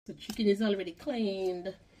The chicken is already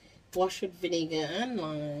cleaned, wash with vinegar and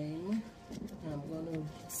lime. I'm going to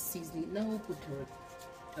season it now, put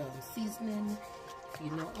her seasoning. If you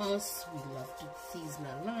know us, we love to season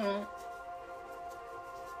a lot.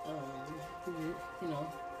 You know,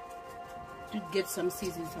 to get some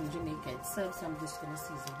seasoning from Jamaica itself, so I'm just going to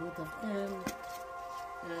season both of them.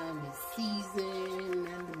 It's seasoned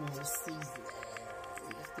and more seasoned.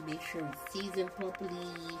 You have to make sure it's seasoned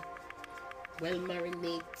properly, well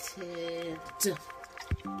marinated.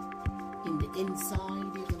 In the inside,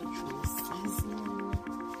 you're going to throw seasoning.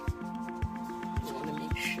 You want to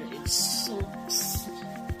make sure it soaks.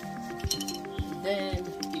 And then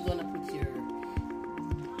you're going to put your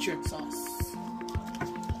jerk sauce.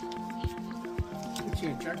 Put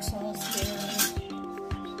your jerk sauce there.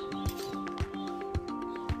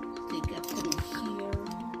 Take a put it here.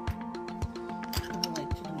 I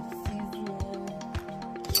like to do seasoning.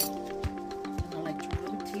 And I like to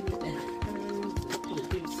rotate it with the hands. Put it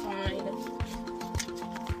inside.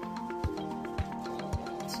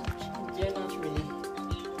 So they're not really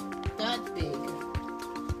that big,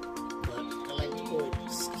 but I like to put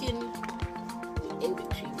skin in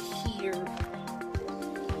between here.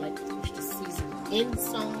 I like to push the seasoning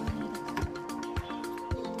inside.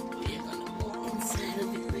 We're gonna go inside of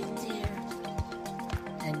it right there,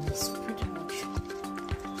 and it's pretty much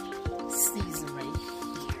seasoned right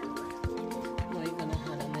here. Now you're gonna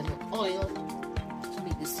add a little oil to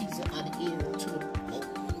make the season add air to the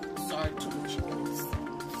bones or to the chicken itself.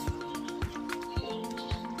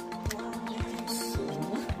 So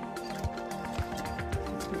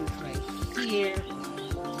put it right here.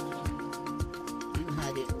 You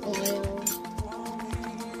add the oil.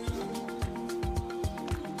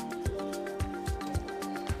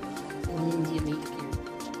 And you make your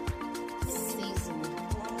season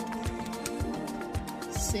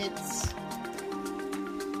sit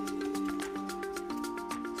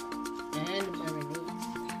and marinate.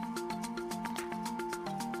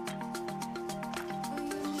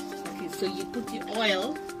 Okay, so you put the oil,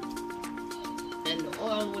 and the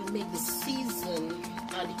oil will make the season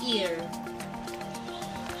adhere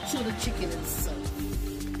to the chicken itself.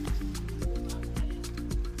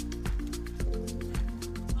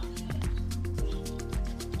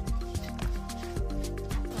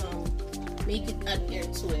 Make it adhere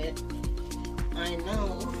to it. I know.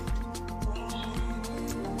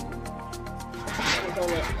 I'm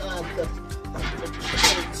gonna add the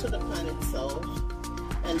chicken to the pan itself,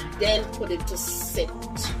 and then put it to sit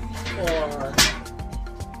for a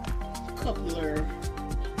couple of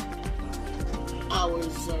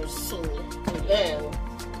hours or so, and then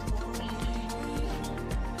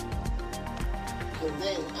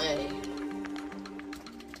I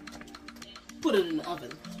put it in the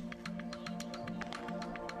oven.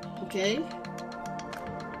 Okay,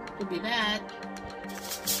 could be that.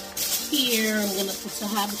 Here I'm gonna put some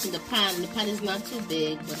habits in the pan. The pan is not too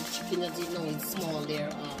big, but the chicken, as you know, is small. They're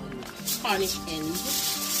cornish ends,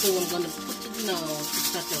 so I'm gonna put it now to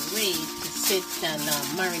start a rate to sit and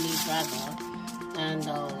marinate rather. And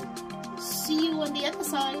see you on the other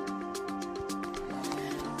side.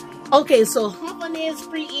 Okay, so oven is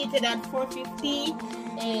preheated at 450,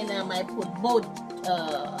 and I put both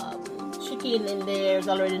chicken in there. It's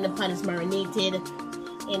already in the pan, is marinated.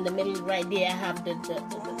 In the middle right there I have the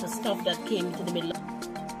stuff that came into the middle.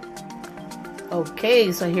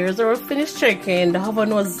 Okay, so here's our finished chicken. The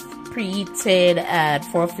oven was preheated at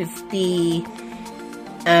 450,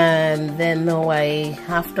 and then now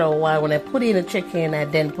after a while, when I put in the chicken, I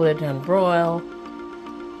then put it on broil.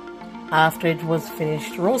 After it was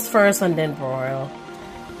finished, roast first and then broil,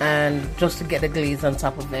 and just to get the glaze on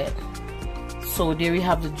top of it. So there we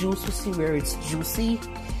have the juice. You see where it's juicy.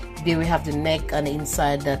 There we have the neck on the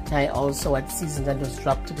inside that I also had seasoned and just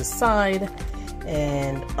dropped to the side.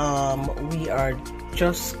 And we are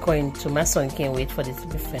just going to, my son can't wait for this to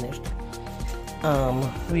be finished.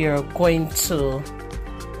 We are going to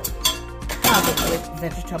have it with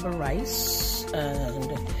vegetable rice,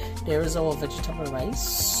 and there is our vegetable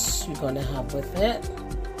rice you're going to have with it.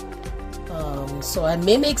 So I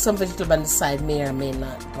may make some vegetable on the side, may or may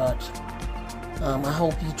not, but I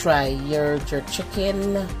hope you try your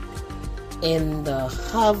chicken in the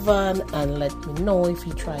oven and let me know if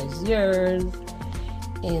you try yours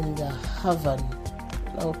in the oven.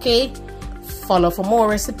 Okay, follow for more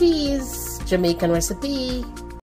recipes, Jamaican recipe.